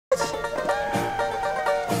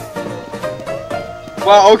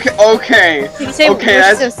Well, okay. Did you say okay,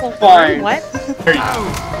 that's so fine. What?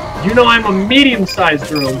 You know I'm a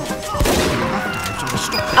medium-sized room.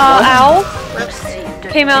 Ow.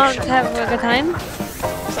 Came out to have a good time.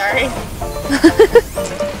 Sorry.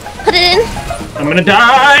 Put it in. I'm gonna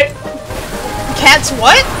die! Cats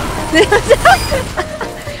what?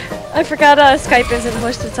 I forgot Skype isn't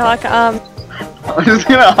pushed to talk. I'm just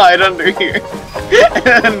gonna hide under here.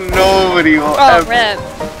 And nobody will ever... rip.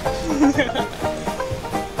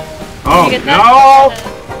 Oh, you get no! That?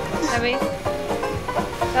 Heavy.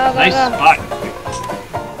 Go, Nice go. spot.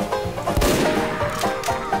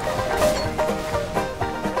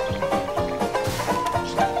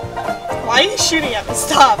 Why are you shooting at me?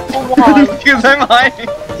 Stop. Because I'm hiding.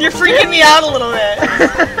 You're freaking me out a little bit.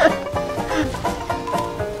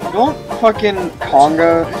 Don't fucking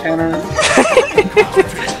conga, Tanner.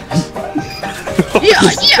 yeah.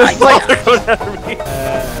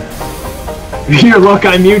 Here, look,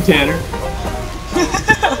 I'm you, Tanner.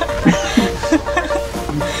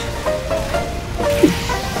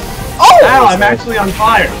 Ow, I'm actually on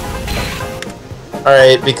fire.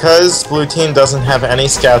 Alright, because blue team doesn't have any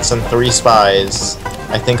scouts and 3 spies,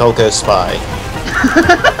 I think I'll go spy.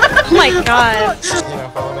 Oh my god. You know,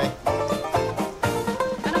 follow me.